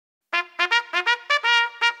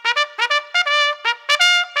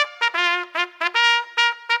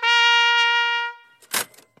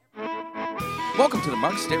Welcome to the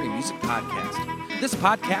Mark Stary Music Podcast. This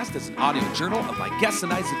podcast is an audio journal of my guests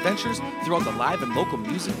and I's adventures throughout the live and local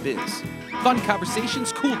music biz. Fun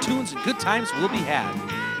conversations, cool tunes, and good times will be had.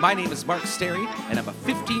 My name is Mark Stary, and I'm a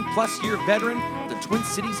 15-plus year veteran of the Twin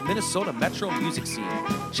Cities, Minnesota metro music scene.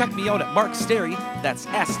 Check me out at Mark Stary, that's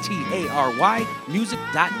S-T-A-R-Y,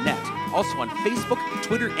 music.net. Also on Facebook,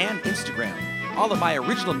 Twitter, and Instagram. All of my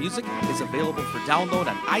original music is available for download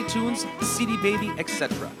on iTunes, CD Baby,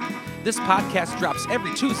 etc. This podcast drops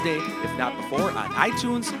every Tuesday, if not before, on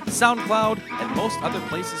iTunes, SoundCloud, and most other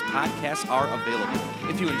places podcasts are available.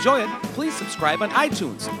 If you enjoy it, please subscribe on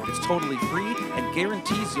iTunes. It's totally free and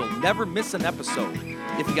guarantees you'll never miss an episode.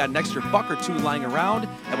 If you got an extra buck or two lying around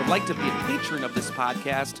and would like to be a patron of this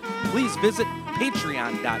podcast, please visit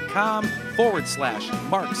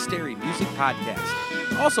patreon.com/Mark Stary Music Podcast.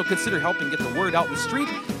 Also consider helping get the word out in the street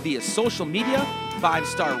via social media,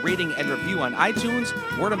 5-star rating and review on iTunes,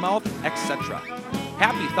 word of mouth, etc.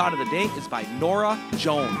 Happy Thought of the Day is by Nora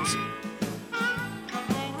Jones.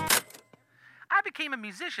 I became a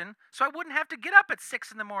musician so I wouldn't have to get up at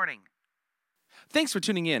 6 in the morning. Thanks for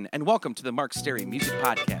tuning in and welcome to the Mark Stary Music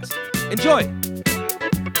Podcast. Enjoy!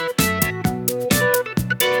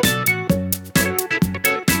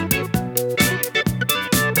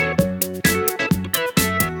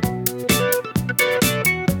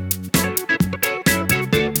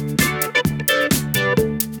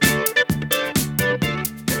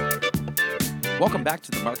 Welcome back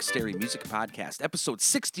to the Mark Stary Music Podcast, episode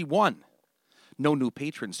 61. No new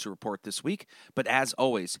patrons to report this week, but as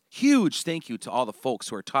always, huge thank you to all the folks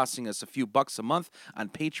who are tossing us a few bucks a month on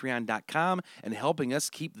patreon.com and helping us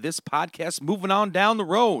keep this podcast moving on down the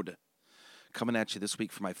road. Coming at you this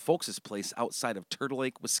week from my folks' place outside of Turtle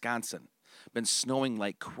Lake, Wisconsin. Been snowing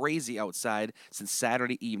like crazy outside since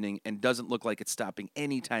Saturday evening and doesn't look like it's stopping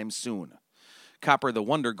anytime soon. Copper the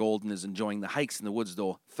Wonder Golden is enjoying the hikes in the woods,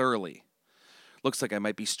 though, thoroughly. Looks like I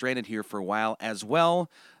might be stranded here for a while as well.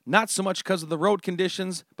 Not so much because of the road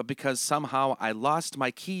conditions, but because somehow I lost my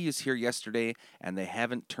keys here yesterday and they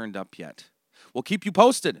haven't turned up yet. We'll keep you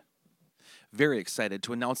posted. Very excited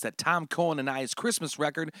to announce that Tom Cohen and I's Christmas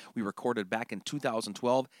record we recorded back in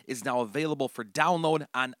 2012 is now available for download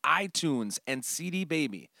on iTunes and CD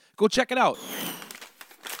Baby. Go check it out.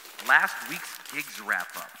 Last week's gigs wrap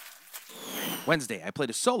up. Wednesday, I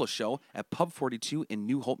played a solo show at Pub 42 in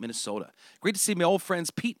New Hope, Minnesota. Great to see my old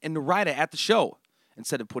friends Pete and Narita at the show.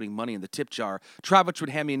 Instead of putting money in the tip jar, Travich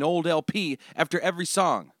would hand me an old LP after every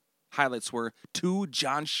song. Highlights were 2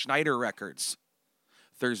 John Schneider records.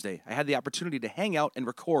 Thursday, I had the opportunity to hang out and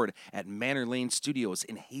record at Manor Lane Studios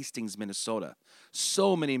in Hastings, Minnesota.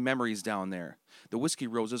 So many memories down there. The Whiskey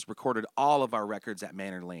Roses recorded all of our records at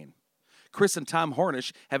Manor Lane. Chris and Tom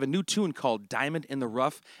Hornish have a new tune called Diamond in the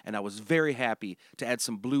Rough, and I was very happy to add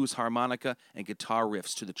some blues harmonica and guitar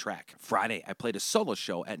riffs to the track. Friday, I played a solo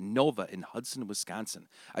show at Nova in Hudson, Wisconsin.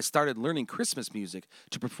 I started learning Christmas music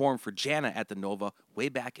to perform for Jana at the Nova way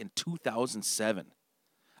back in 2007.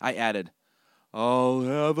 I added, I'll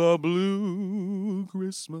have a blue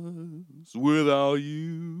Christmas without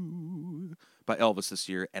you by Elvis this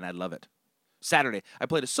year, and I love it. Saturday, I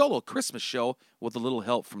played a solo Christmas show with a little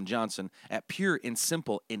help from Johnson at Pure and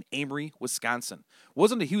Simple in Amory, Wisconsin.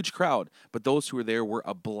 Wasn't a huge crowd, but those who were there were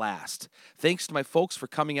a blast. Thanks to my folks for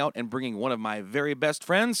coming out and bringing one of my very best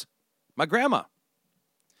friends, my grandma.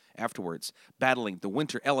 Afterwards, battling the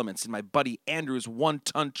winter elements in my buddy Andrew's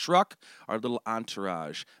 1-ton truck, our little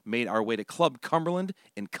entourage made our way to Club Cumberland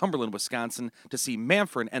in Cumberland, Wisconsin to see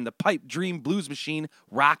Manfred and the Pipe Dream Blues Machine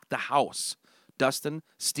rock the house. Dustin,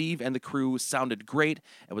 Steve, and the crew sounded great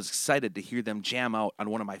and was excited to hear them jam out on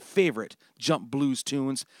one of my favorite jump blues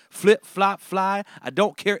tunes, Flip, Flop, Fly, I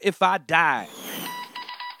Don't Care If I Die.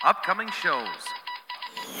 Upcoming shows.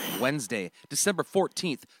 Wednesday, December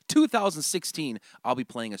 14th, 2016, I'll be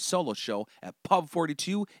playing a solo show at Pub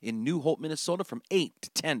 42 in New Hope, Minnesota from 8 to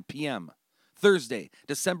 10 p.m. Thursday,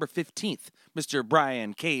 December 15th, Mr.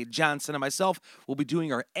 Brian K. Johnson and myself will be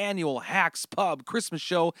doing our annual Hacks Pub Christmas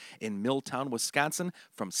show in Milltown, Wisconsin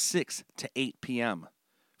from 6 to 8 p.m.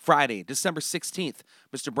 Friday, December 16th,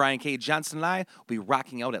 Mr. Brian K. Johnson and I will be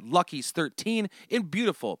rocking out at Lucky's 13 in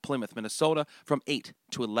beautiful Plymouth, Minnesota from 8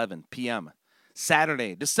 to 11 p.m.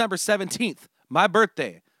 Saturday, December 17th, my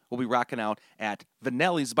birthday, we'll be rocking out at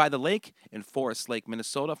Vanelli's by the Lake in Forest Lake,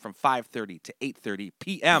 Minnesota from 5:30 to 8:30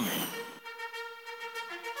 p.m.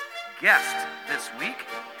 Guest this week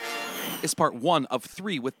is part 1 of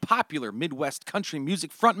 3 with popular Midwest country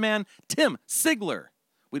music frontman Tim Sigler.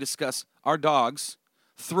 We discuss our dogs,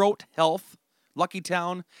 throat health, Lucky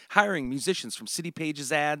Town, hiring musicians from City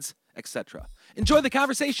Pages ads, etc. Enjoy the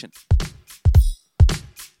conversation.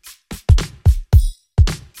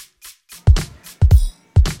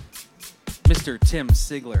 Mr. Tim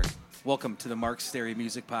Sigler. Welcome to the Mark Stary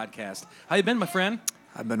Music Podcast. How you been, my friend?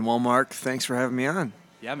 I've been well, Mark. Thanks for having me on.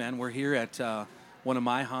 Yeah, man. We're here at one of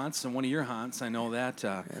my haunts and one of your haunts. I know that.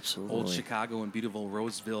 Absolutely. Old Chicago and beautiful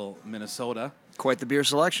Roseville, Minnesota. Quite the beer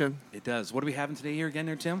selection. It does. What are we having today here again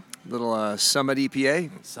there, Tim? Little Summit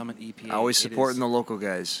EPA. Summit EPA. Always supporting the local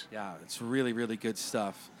guys. Yeah, it's really, really good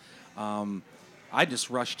stuff. I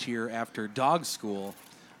just rushed here after dog school.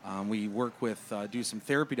 We work with, do some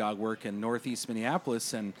therapy dog work in Northeast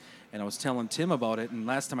Minneapolis, and I was telling Tim about it. And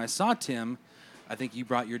last time I saw Tim, I think you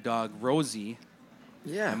brought your dog Rosie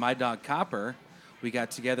Yeah. and my dog Copper. We got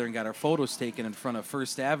together and got our photos taken in front of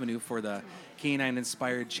First Avenue for the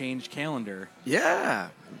Canine-inspired change calendar. Yeah.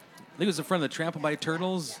 I think it was in front of the Trampled by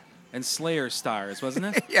Turtles and Slayer stars, wasn't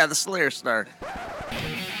it? Yeah, the Slayer star.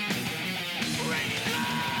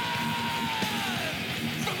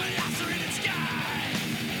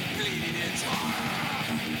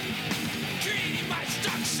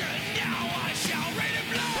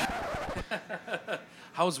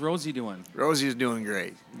 How's Rosie doing? Rosie's doing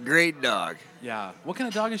great. Great dog. Yeah. What kind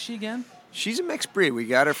of dog is she again? She's a mixed breed. We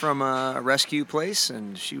got her from a rescue place,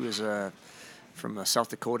 and she was from a South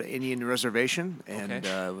Dakota Indian reservation, and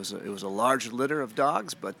Okay. it was a large litter of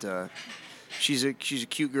dogs, but she's a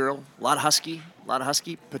cute girl. A lot of husky,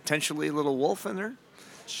 potentially a little wolf in her,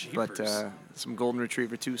 but Jeepers. some golden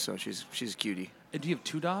retriever too. So she's a cutie. Do you have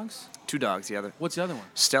two dogs? 2 dogs. The other What's the other one?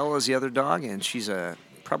 Stella's the other dog, and she's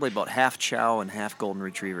probably about half chow and half golden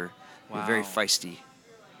retriever. Wow. Very feisty.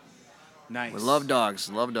 Nice. We love dogs.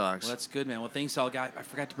 Love dogs. Well, that's good, man. Well, thanks, all guys. I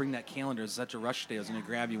forgot to bring that calendar. It's such a rush today. I was going to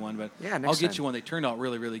grab you one, but Yeah, I'll next get time. you one. They turned out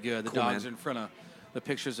really, really good. The Cool, dogs man. are in front of the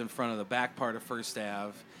pictures in front of the back part of First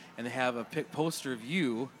Ave, and they have a poster of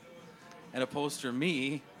you and a poster of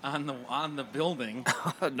me on the building,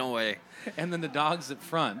 No way. and then the dogs at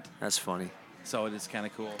front. That's funny. So it is kind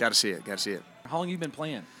of cool. Got to see it. How long have you been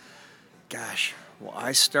playing? Gosh, well,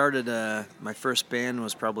 I started, my first band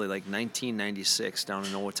was probably like 1996 down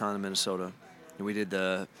in Owatonna, Minnesota. And we did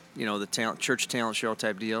the church talent show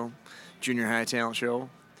type deal, junior high talent show.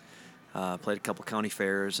 Played a couple county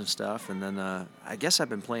fairs and stuff. And then I guess I've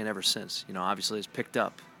been playing ever since. Obviously it's picked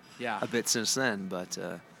up Yeah. a bit since then, but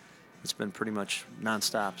it's been pretty much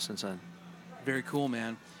nonstop since then. Very cool,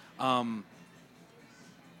 man.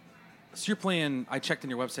 So you're playing, I checked on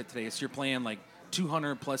your website today, so you're playing like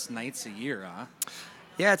 200 plus nights a year, huh?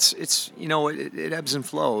 Yeah, it ebbs and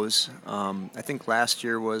flows. I think last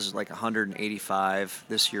year was like 185.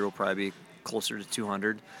 This year will probably be closer to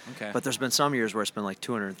 200. Okay. But there's been some years where it's been like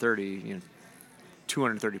 230,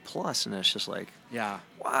 230 plus, and it's just like, Yeah.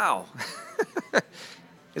 wow.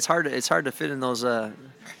 It's hard to fit in those, the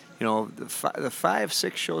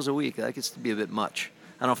 5-6 shows a week. That gets to be a bit much.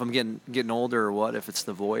 I don't know if I'm getting older or what, if it's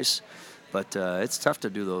the voice, but it's tough to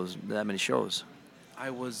do that many shows.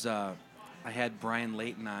 I had Brian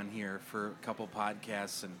Layton on here for a couple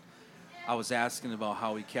podcasts, and I was asking about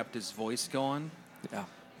how he kept his voice going. Yeah.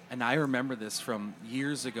 And I remember this from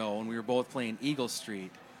years ago when we were both playing Eagle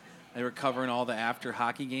Street. They were covering all the after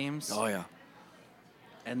hockey games. Oh yeah.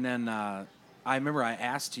 And then I remember I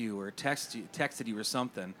asked you or texted you or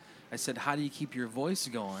something. I said, how do you keep your voice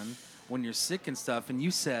going when you're sick and stuff? And you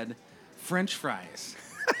said, French fries.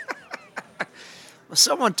 Well,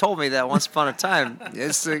 someone told me that once upon a time.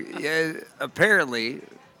 Apparently,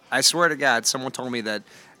 I swear to God, someone told me that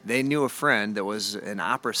they knew a friend that was an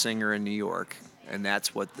opera singer in New York, and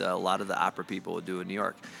that's what a lot of the opera people would do in New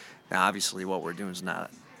York. Now, obviously, what we're doing is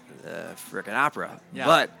not frickin' opera, Yeah.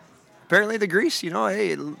 but apparently the grease,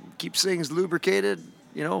 hey, it keeps things lubricated,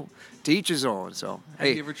 to each his own. So, Have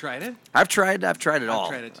hey, you ever tried it? I've tried it all.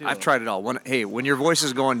 tried it too. I've tried it all. When your voice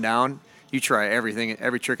is going down, you try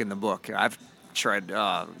every trick in the book. I've tried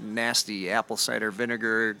nasty apple cider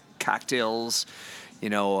vinegar cocktails,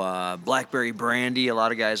 blackberry brandy. A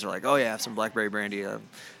lot of guys are like, "Oh yeah, have some blackberry brandy."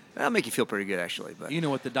 That'll make you feel pretty good, actually. But You know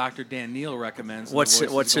what the Dr. Dan Neal recommends. when what's the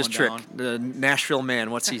voice what's is his going trick? down? The Nashville man.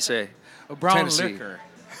 What's he say? A brown Tennessee. liquor.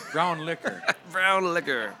 Brown liquor. Brown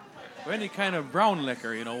liquor. Any kind of brown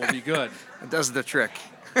liquor, will be good. It does the trick.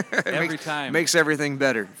 It Every time. Makes everything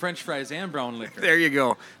better. French fries and brown liquor. There you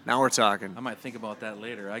go. Now we're talking. I might think about that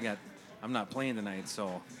later. I'm not playing tonight,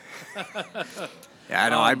 so. Yeah, I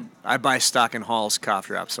know. I buy Stock and Hall's cough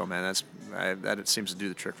drops, so man, that seems to do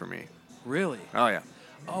the trick for me. Really? Oh yeah.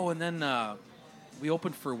 Oh, and then we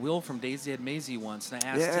opened for Will from Daisy Head Maisie once, and I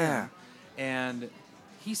asked Yeah. him, and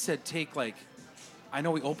he said I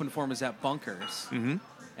know we opened for him as at Bunkers,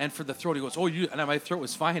 And for the throat, he goes, "Oh, you." And my throat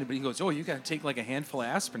was fine, but he goes, "Oh, you got to take like a handful of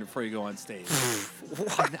aspirin before you go on stage."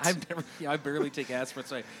 What? I barely take aspirin,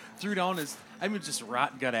 so I threw down just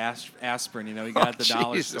rotten gut aspirin. You know, you got at the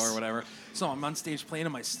dollar Jesus. store or whatever. So I'm on stage playing,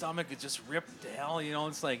 and my stomach is just ripped to hell. You know,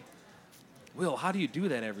 it's like, Will, how do you do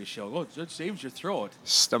that every show? Oh, it saves your throat.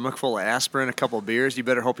 Stomach full of aspirin, a couple of beers. You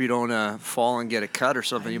better hope you don't fall and get a cut or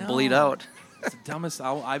something. I You know. bleed out. It's the dumbest.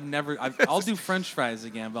 I'll do French fries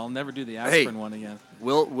again, but I'll never do the aspirin one again.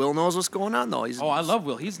 Will knows what's going on though. I love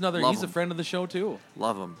Will. He's Love a him. friend of the show too.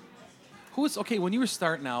 Love him. When you were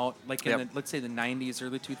starting out, like in Yep. let's say the 90s,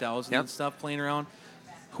 early 2000s Yep. and stuff, playing around,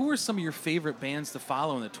 who were some of your favorite bands to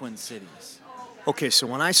follow in the Twin Cities? Okay, so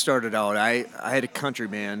when I started out, I had a country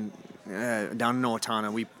band down in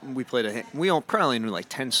Owatonna. We played probably knew like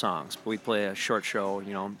 10 songs, but we'd play a short show,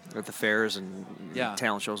 you know, at the fairs and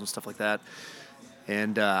talent shows and stuff like that.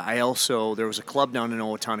 And there was a club down in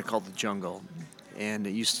Owatonna called The Jungle, and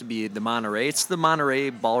it used to be the Monterey. It's the Monterey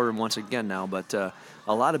Ballroom once again now, but a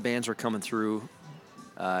lot of bands were coming through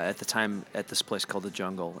at the time at this place called The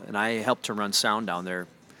Jungle, and I helped to run sound down there.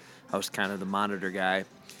 I was kind of the monitor guy.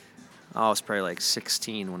 I was probably like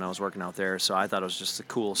 16 when I was working out there, so I thought it was just the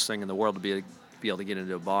coolest thing in the world to be able to get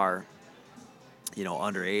into a bar, you know,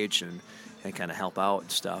 underage and kind of help out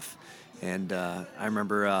and stuff. And I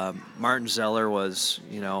remember Martin Zeller was,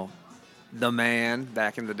 you know, the man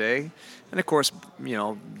back in the day. And, of course, you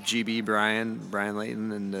know, GB, Brian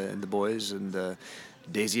Layton and the boys, and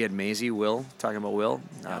Daisy Ed Maisie, Will, talking about Will,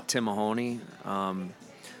 Tim Mahoney,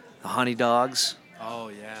 the Honey Dogs. Oh,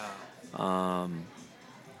 yeah.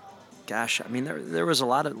 Gosh, I mean, there was a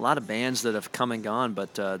lot of bands that have come and gone,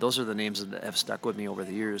 but those are the names that have stuck with me over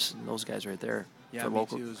the years. Those guys right there. Yeah, for me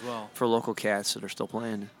local, too as well. For local cats that are still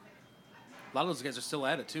playing. A lot of those guys are still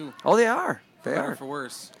at it, too. Oh, they are. They For better are. or for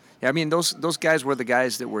worse. Yeah, I mean, those guys were the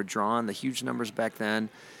guys that were drawing the huge numbers back then,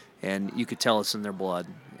 and you could tell it's in their blood.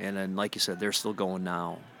 And then, like you said, they're still going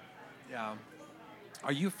now. Yeah.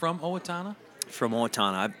 Are you from Owatonna? From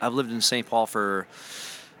Owatonna. I've lived in St. Paul for,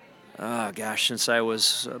 since I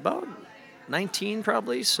was about 19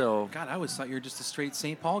 probably, so. God, I always thought you were just a straight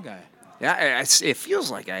St. Paul guy. Yeah, it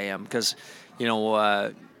feels like I am because, you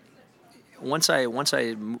know, once I went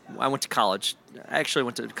to college. I actually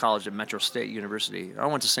went to college at Metro State University. I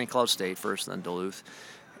went to St. Cloud State first, then Duluth.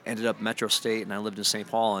 Ended up Metro State, and I lived in St.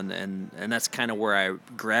 Paul, and that's kind of where I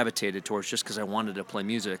gravitated towards, just because I wanted to play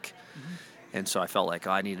music, and so I felt like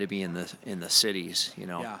I needed to be in the cities, you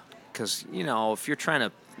know, because you know if you're trying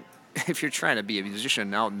to be a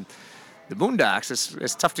musician out in the boondocks,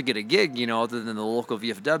 it's tough to get a gig, you know, other than the local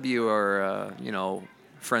VFW or you know,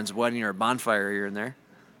 friend's wedding or a bonfire here and there.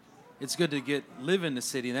 It's good to live in the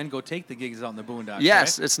city and then go take the gigs out in the boondocks.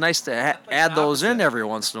 Yes, right? it's nice to add those in every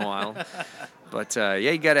once in a while. But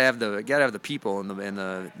you gotta have the people and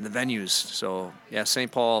the venues. So yeah,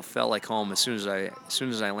 St. Paul felt like home as soon as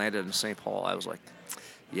I landed in St. Paul. I was like,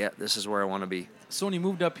 yeah, this is where I want to be. So when you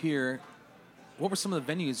moved up here, what were some of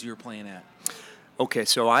the venues you were playing at? Okay,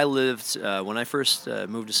 so I lived when I first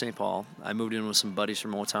moved to St. Paul. I moved in with some buddies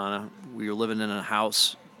from Owatonna. We were living in a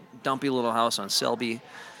house, dumpy little house on Selby,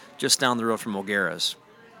 just down the road from O'Gara's.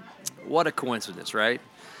 What a coincidence, right?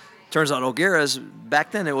 Turns out O'Gara's,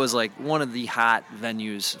 back then it was like one of the hot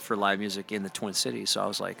venues for live music in the Twin Cities. So I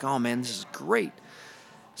was like, oh man, this is great.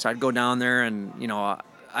 So I'd go down there and, you know, I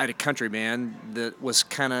had a country band that was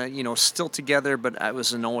kind of, you know, still together, but I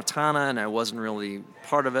was in Owatonna and I wasn't really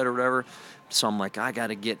part of it or whatever. So I'm like, I got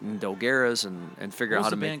to get into O'Gara's and figure out how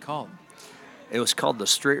to make. What was the band called? It was called the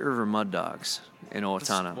Straight River Mud Dogs in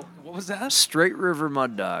Owatonna. What was that? Straight River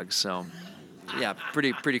Mud Dogs. So, yeah,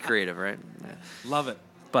 pretty creative, right? Yeah. Love it.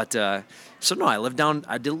 But so no,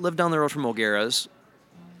 I did live down the road from O'Gara's,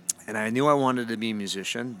 and I knew I wanted to be a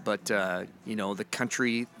musician, but you know, the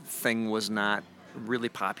country thing was not really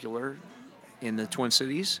popular in the Twin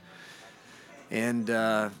Cities, and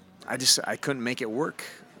I couldn't make it work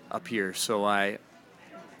up here. So I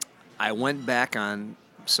went back on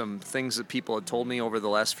some things that people had told me over the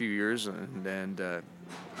last few years, and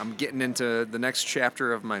I'm getting into the next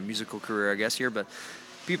chapter of my musical career, I guess, here. But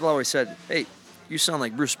people always said, hey, you sound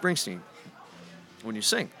like Bruce Springsteen when you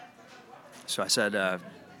sing. So I said,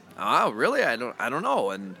 oh, really? I don't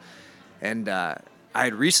know. And I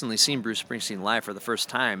had recently seen Bruce Springsteen live for the first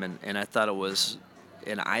time, and I thought it was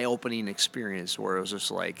an eye-opening experience where it was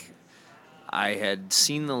just like I had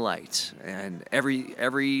seen the light, and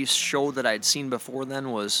every show that I'd seen before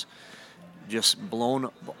then was just blown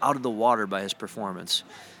out of the water by his performance.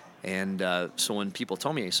 And so when people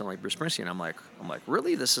told me he sounded like Bruce Springsteen, I'm like,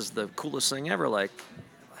 really? This is the coolest thing ever. Like,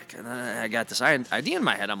 and I got this idea in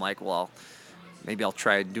my head. I'm like, well, maybe I'll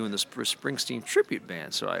try doing this Bruce Springsteen tribute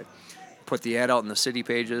band. So I put the ad out in the city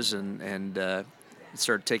pages and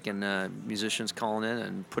started taking musicians calling in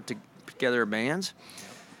and put together bands.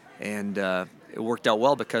 And it worked out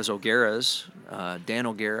well because O'Gara's, Dan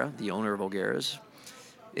O'Gara, the owner of O'Gara's,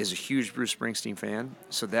 is a huge Bruce Springsteen fan.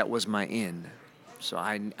 So that was my in. So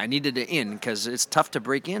I needed an in because it's tough to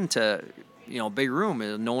break into, a big room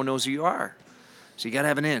and no one knows who you are. So you got to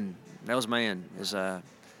have an in. That was my in.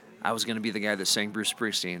 I was going to be the guy that sang Bruce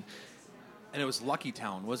Springsteen. And it was Lucky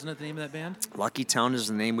Town, wasn't it the name of that band? Lucky Town is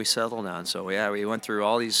the name we settled on. So yeah, we went through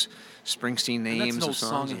all these Springsteen names. And that's no of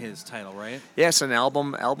songs. song of his title, right? Yeah, it's an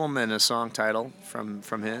album and a song title from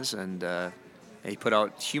his, and he put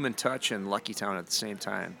out Human Touch and Lucky Town at the same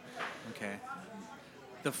time. Okay.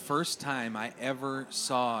 The first time I ever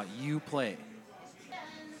saw you play,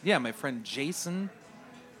 yeah, my friend Jason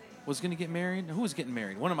was going to get married. Who was getting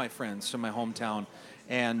married? One of my friends from my hometown,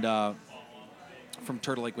 and from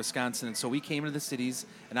Turtle Lake, Wisconsin. And so we came into the cities,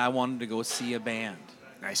 and I wanted to go see a band.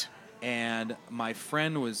 Nice. And my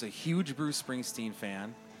friend was a huge Bruce Springsteen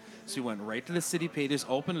fan. So we went right to the city pages,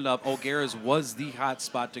 opened it up. O'Gara's was the hot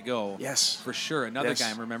spot to go. Yes. For sure. Another Yes.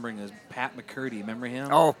 guy I'm remembering is Pat McCurdy. Remember him?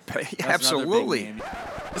 Oh, That's absolutely. another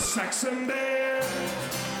big name. Sex and beer,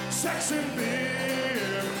 sex and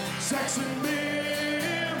beer, sex and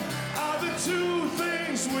beer are the two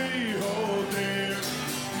things we hold dear.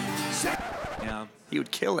 Yeah. He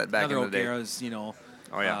would kill it back Another in the day. O'Gara's,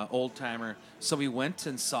 Oh, yeah. old timer. So we went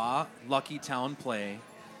and saw Lucky Town play,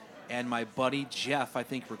 and my buddy Jeff, I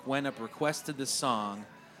think, went up, requested the song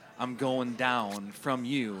 "I'm Going Down" from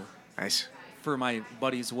you Nice. for my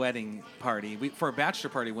buddy's wedding party. For a bachelor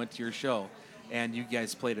party, went to your show, and you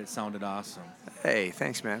guys played it. Sounded awesome. Hey,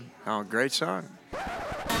 thanks, man. Oh, great song.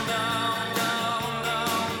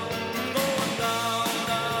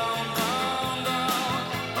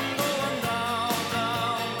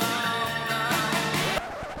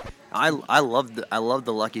 I love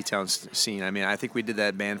the Lucky Town scene. I mean, I think we did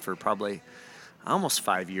that band for probably almost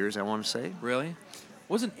 5 years, I want to say. Really?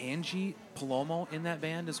 Wasn't Angie Palomo in that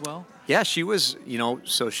band as well? Yeah, she was,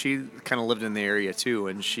 so she kind of lived in the area too,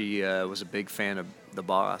 and she was a big fan of the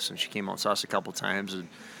Boss, and she came out and saw us a couple times,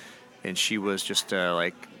 and she was just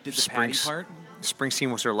like Did the Patty part?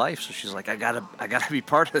 Springsteen was her life, so she's like, I gotta be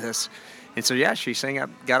part of this, and so yeah, she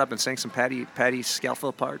got up and sang some Patty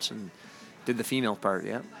Skelfield parts, and did the female part.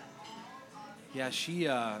 Yeah. Yeah, she.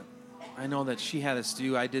 I know that she had us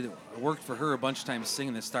do. I worked for her a bunch of times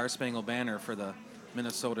singing the Star Spangled Banner for the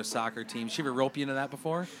Minnesota soccer team. She ever rope you into that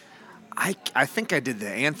before? I think I did the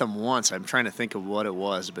anthem once. I'm trying to think of what it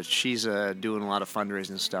was, but she's doing a lot of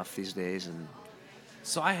fundraising stuff these days. And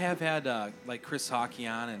So I have had like Chris Hockey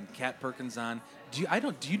on and Kat Perkins on. Do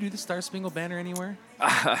you do the Star Spangled Banner anywhere?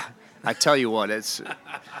 I tell you what, it's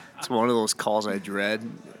one of those calls I dread,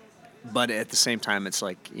 but at the same time, it's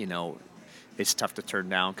like it's tough to turn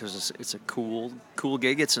down because it's a cool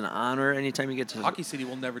gig. It's an honor anytime you get to Hockey City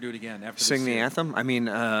will never do it again after sing this the year. anthem. I mean,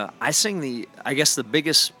 I guess the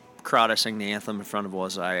biggest crowd I sang the anthem in front of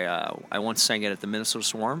was I once sang it at the Minnesota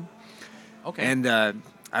Swarm. Okay. And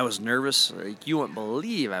I was nervous. Like, you wouldn't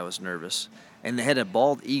believe I was nervous. And they had a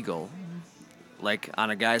bald eagle, like,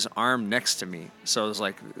 on a guy's arm next to me. So it was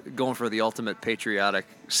like going for the ultimate patriotic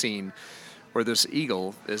scene where this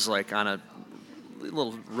eagle is, like, on a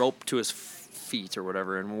little rope to his feet or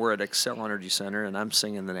whatever. And we're at Xcel Energy Center, and I'm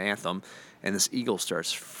singing the anthem. And this eagle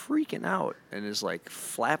starts freaking out and is, like,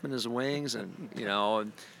 flapping his wings and,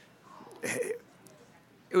 and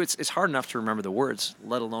it's hard enough to remember the words,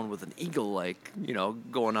 let alone with an eagle, like,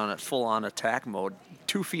 going on a full-on attack mode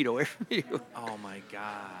 2 feet away from you. Oh my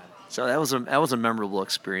God. So that was a memorable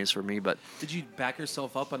experience for me. But Did you back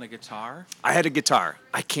yourself up on a guitar? I had a guitar.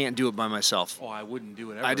 I can't do it by myself. Oh, I wouldn't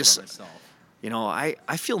do it ever I just- by myself.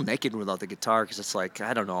 I feel naked without the guitar because it's like,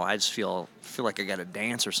 I don't know, I just feel like I got to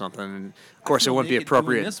dance or something. And of course, it feel wouldn't be naked doing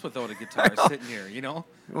appropriate. this without a guitar sitting here, It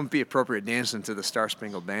wouldn't be appropriate dancing to the Star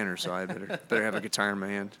Spangled Banner. So I better have a guitar in my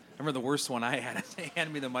hand. I remember the worst one I had. They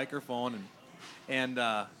handed me the microphone, and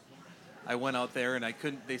I went out there, and I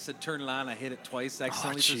couldn't. They said turn it on. I hit it twice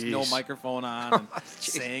accidentally. There's no jeez. microphone on. And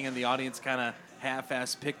sang, and the audience kind of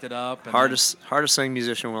half-ass picked it up. And Hardest thing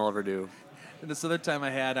musician will ever do. And this other time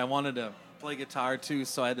I wanted to play guitar too,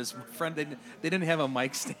 so I had this friend. They didn't have a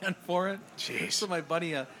mic stand for it. Jeez. So my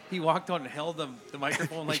buddy, he walked out and held the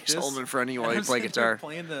microphone like Just this. hold it in front of you And while you I'm play sitting there guitar.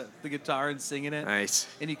 playing the guitar and singing it. Nice.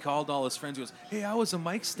 And he called all his friends. He goes, "Hey, I was a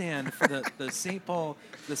mic stand for the St. Paul,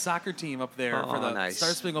 the soccer team up there for Oh, the nice. Star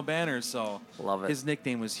Spangled Banner." So Love it. His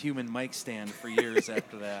nickname was Human Mic Stand for years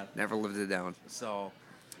after that. Never lived it down. So,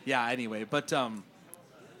 yeah. Anyway, but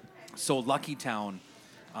so Lucky Town.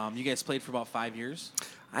 You guys played for about 5 years?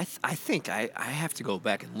 I think I have to go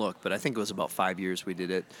back and look, but I think it was about 5 years we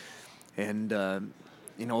did it. And,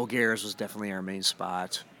 O'Gara's was definitely our main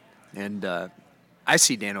spot. And I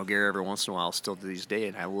see Dan O'Gara every once in a while still to this day,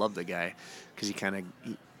 and I love the guy because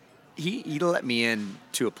he let me in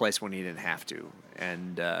to a place when he didn't have to.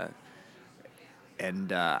 And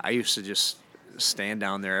I used to just stand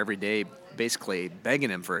down there every day basically begging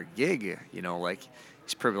him for a gig, like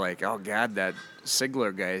he's probably like, oh God, that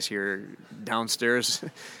Sigler guy is here downstairs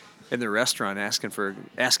in the restaurant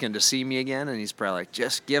asking to see me again, and he's probably like,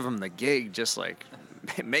 just give him the gig, just like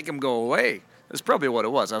make him go away. That's probably what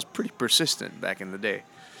it was. I was pretty persistent back in the day,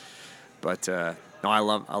 but no, I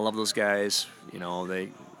love those guys.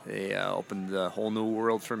 They opened a whole new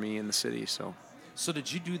world for me in the city. So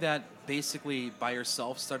did you do that basically by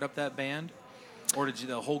yourself, start up that band? Or did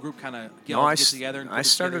the whole group kind of get together? I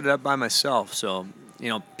started it up by myself. So,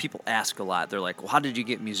 people ask a lot. They're like, well, how did you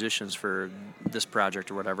get musicians for this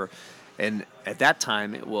project or whatever? And at that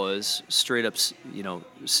time, it was straight up,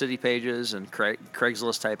 city pages and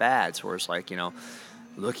Craigslist type ads where it's like,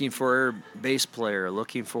 looking for bass player,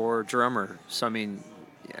 looking for drummer. So,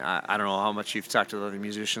 I don't know how much you've talked to other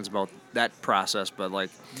musicians about that process, but like...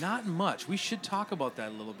 Not much. We should talk about that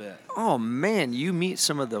a little bit. Oh, man, you meet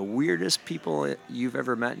some of the weirdest people you've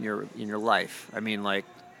ever met in your life.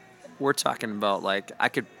 We're talking about, I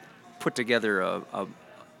could put together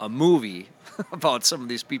a movie about some of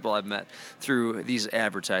these people I've met through these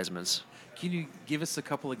advertisements. Can you give us a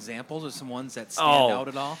couple examples of some ones that stand out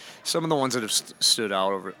at all? Some of the ones that have stood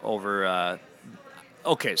out over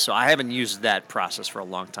okay, so I haven't used that process for a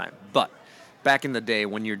long time. But back in the day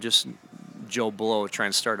when you're just Joe Blow trying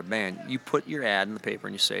to start a band, you put your ad in the paper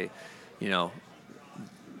and you say,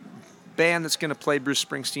 band that's going to play Bruce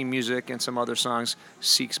Springsteen music and some other songs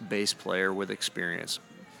seeks bass player with experience.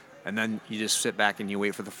 And then you just sit back and you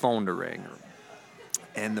wait for the phone to ring.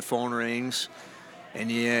 And the phone rings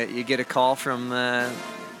and you get a call from a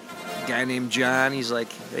guy named John. He's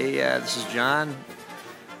like, hey, this is John.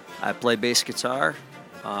 I play bass guitar.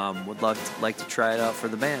 Would like to try it out for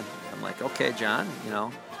the band. I'm like, okay, John,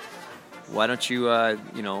 why don't you,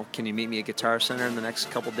 can you meet me at Guitar Center in the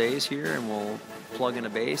next couple days here and we'll plug in a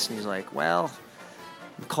bass? And he's like, well,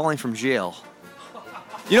 I'm calling from jail.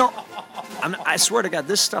 I swear to God,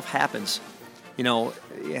 this stuff happens.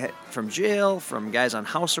 From jail, from guys on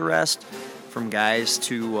house arrest, from guys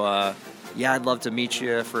to, I'd love to meet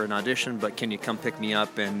you for an audition, but can you come pick me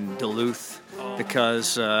up in Duluth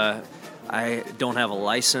because I don't have a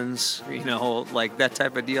license, like that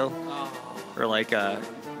type of deal. Or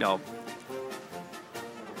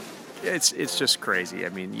it's just crazy.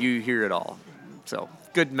 You hear it all. So,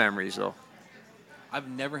 good memories, though. I've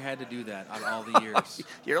never had to do that on all the years.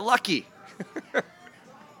 You're lucky.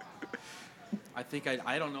 I think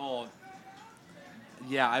I don't know.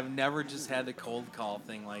 Yeah, I've never just had the cold call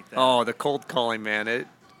thing like that. Oh, the cold calling, man. It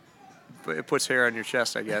puts hair on your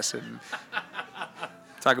chest, I guess. And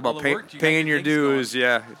talk about paying your dues,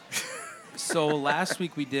 yeah. So last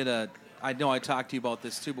week we did I know I talked to you about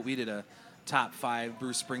this too, but we did a top 5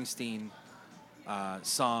 Bruce Springsteen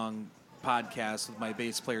song podcast with my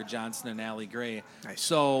bass player Johnson and Allie Gray. Nice.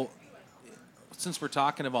 So since we're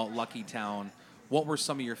talking about Lucky Town, what were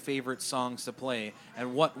some of your favorite songs to play,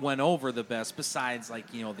 and what went over the best besides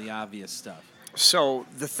the obvious stuff? So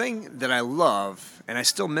the thing that I love, and I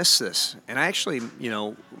still miss this, and I actually,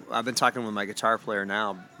 I've been talking with my guitar player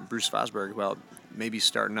now, Bruce Fosberg, about maybe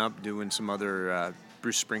starting up doing some other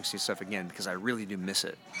Bruce Springsteen stuff again, because I really do miss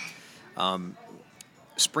it.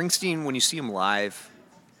 Springsteen, when you see him live,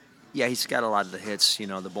 yeah, he's got a lot of the hits,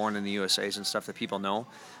 the Born in the USA's and stuff that people know,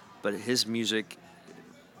 but his music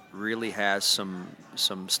really has some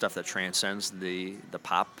stuff that transcends the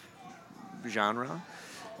pop genre,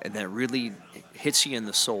 and that really hits you in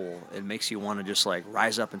the soul and makes you want to just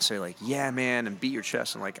rise up and say yeah, man, and beat your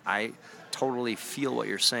chest and I totally feel what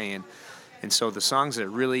you're saying. And so the songs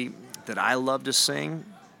that I love to sing,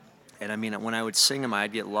 and when I would sing them,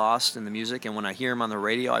 I'd get lost in the music, and when I hear them on the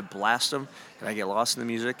radio, I blast them and I get lost in the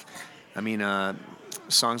music.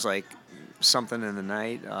 Songs like Something in the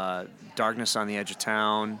Night, Darkness on the Edge of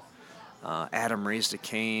Town, Adam Raised a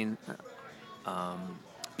Cain,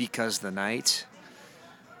 Because the Night.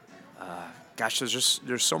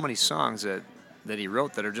 There's so many songs that he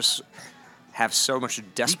wrote that are just have so much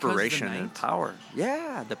desperation and power.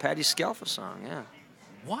 Yeah, the Patti Scialfa song. Yeah.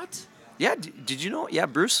 What? Yeah. Did you know? Yeah,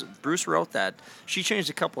 Bruce wrote that. She changed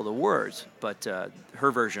a couple of the words, but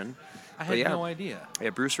her version. I had no idea. Yeah,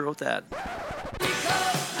 Bruce wrote that.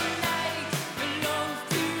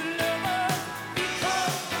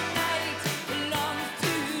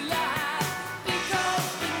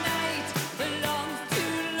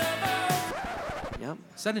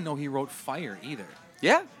 So I didn't know he wrote Fire either,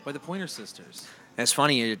 Yeah. by the Pointer Sisters. It's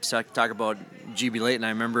funny you talk about GB Layton. I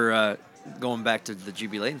remember going back to the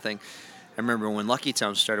GB Layton thing. I remember when Lucky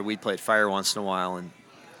Town started, we'd play Fire once in a while, and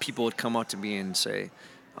people would come up to me and say,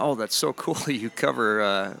 "Oh, that's so cool! You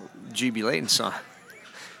cover GB Layton song."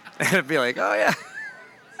 And I'd be like, "Oh yeah,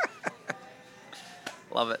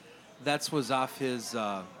 love it." That was off his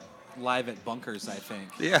Live at Bunkers, I think.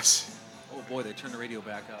 Yes, Oh boy, they turned the radio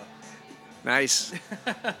back up. nice.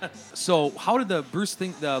 So how did the Bruce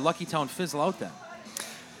think the Lucky Town fizzle out then?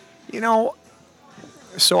 You know,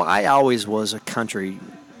 so I always was a country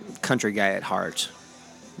guy at heart.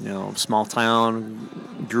 You know, small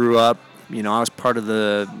town, grew up. You know, I was part of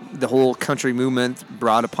the whole country movement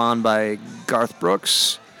brought upon by Garth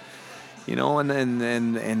Brooks. You know, and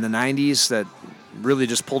in the '90s that really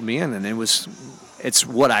just pulled me in, and it's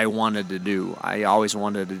what I wanted to do. I always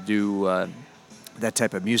wanted to do that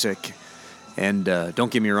type of music. And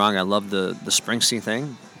don't get me wrong, I love the Springsteen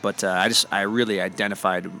thing, but I really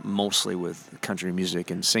identified mostly with country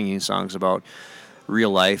music and singing songs about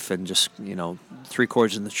real life and just, you know, three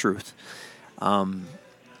chords and the truth.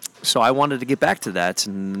 So I wanted to get back to that,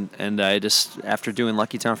 and I just, after doing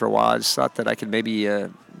Lucky Town for a while, I just thought that I could maybe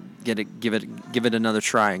give it another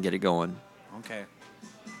try and get it going. Okay.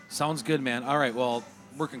 Sounds good, man. All right, well,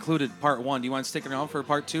 we're concluded part 1. Do you want to stick around for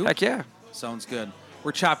part 2? Heck yeah. Sounds good.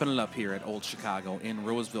 We're chopping it up here at Old Chicago in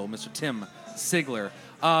Roseville. Mr. Tim Sigler.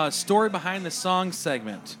 Story behind the song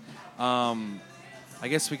segment. I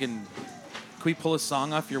guess can we pull a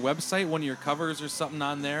song off your website, one of your covers or something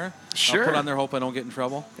on there? Sure. I'll put it on there, hope I don't get in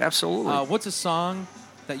trouble. Absolutely. What's a song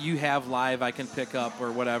that you have live I can pick up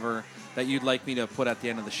or whatever that you'd like me to put at the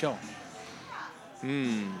end of the show?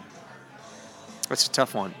 That's a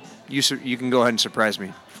tough one. You can go ahead and surprise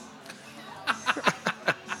me.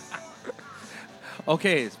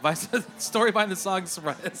 Okay, story behind the song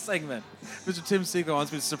segment. Mr. Tim Sigler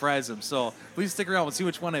wants me to surprise him, so please stick around and see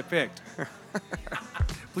which one I picked.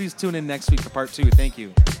 Please tune in next week for part 2. Thank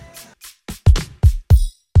you.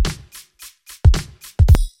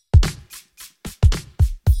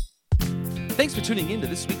 Thanks for tuning in to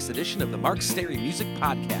this week's edition of the Mark Stary Music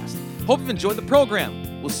Podcast. Hope you've enjoyed the program.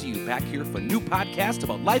 We'll see you back here for a new podcast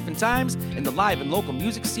about life and times in the live and local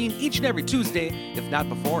music scene each and every Tuesday, if not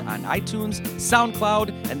before, on iTunes,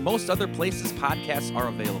 SoundCloud, and most other places podcasts are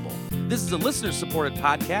available. This is a listener-supported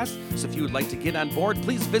podcast, so if you would like to get on board,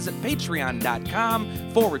 please visit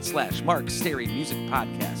patreon.com/Mark Stary Music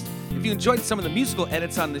Podcast. If you enjoyed some of the musical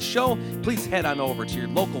edits on this show, please head on over to your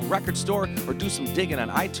local record store or do some digging on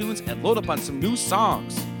iTunes and load up on some new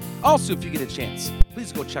songs. Also, if you get a chance,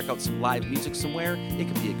 please go check out some live music somewhere. It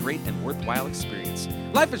can be a great and worthwhile experience.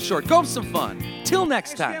 Life is short. Go have some fun. Till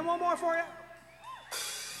next time. One more for you.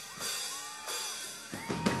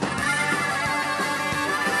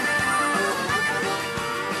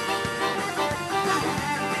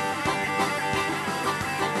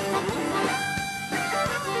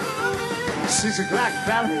 She's a black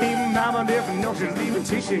valley, mama, different notion, leaving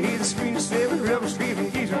teacher, hear the screen, saving rivers,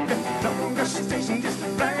 leaving geezer, don't go station, just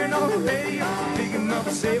blaring on the radio, picking up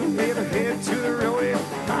a saving, baby, head to the rodeo.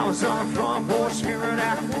 I was on the front porch, screaming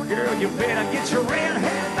out, girl, you better get your red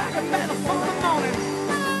head back in bed for the morning.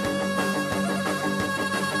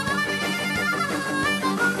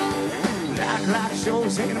 Like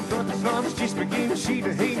shows in them, but the fun is just beginning. She's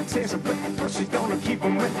a hating Texas, but she's gonna keep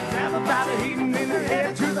them with. Have about the heating in her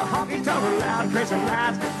head to the honky tonk, loud crazy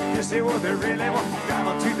lights. Just say what they really want. Drive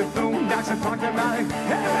up to the boondocks and talk about it.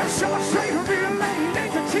 Have that short, straight, real lane,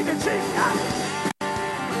 ain't the chicken chick.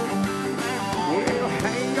 Well, I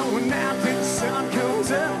ain't going out till the sun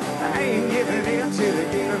comes up. I ain't giving in till they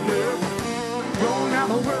get enough. Rolling out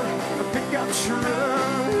the world, I pick up truck.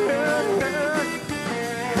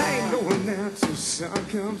 Going out till the sun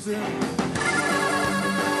comes up.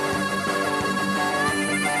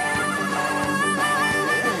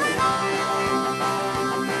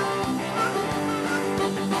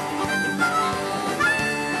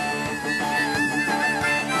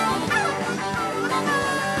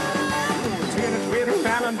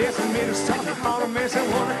 Dancing minutes, talking all the mess and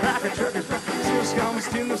water crack a truck is still scum,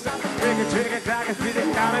 still no stop. Take a crack and fit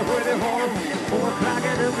it down and where they hold 4 o'clock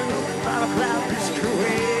at the blue, 5 o'clock, it's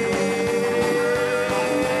cruel.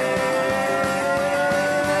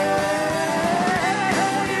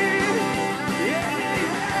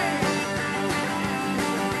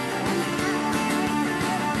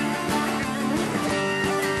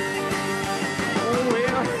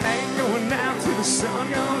 The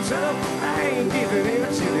sun comes up, I ain't giving in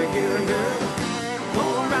till they get enough.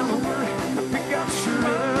 All around the world, I pick up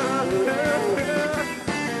truck.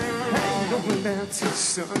 I ain't going down till the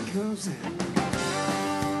sun comes up.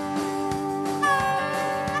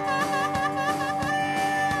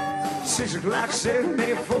 6 o'clock, 7,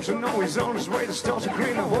 8 folks will know he's on his way to start to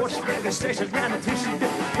clean the horse. The station's got a tissue.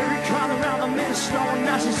 Every crowd around the minute, snowing,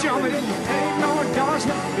 now she's jumping. Ain't no dogs,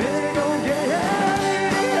 no, ain't no get.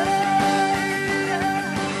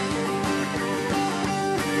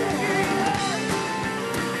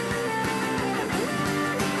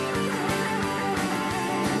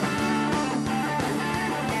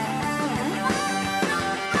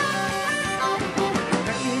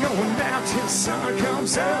 Till the sun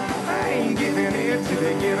comes up, I ain't giving it till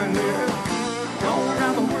they get enough. All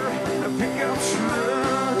around the world, a pickup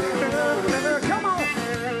truck. Come on,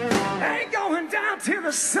 I ain't going down till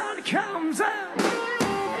the sun comes up.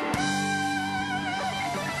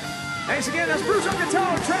 Thanks again, that's Bruce on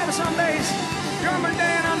guitar, Travis on bass, German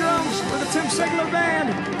Dan on drums with the Tim Sigler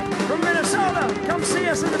Band from Minnesota. Come see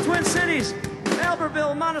us in the Twin Cities,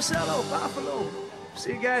 Albertville, Monticello, Buffalo.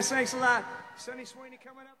 See you guys, thanks a lot. Sonny Sweeney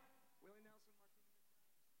coming up.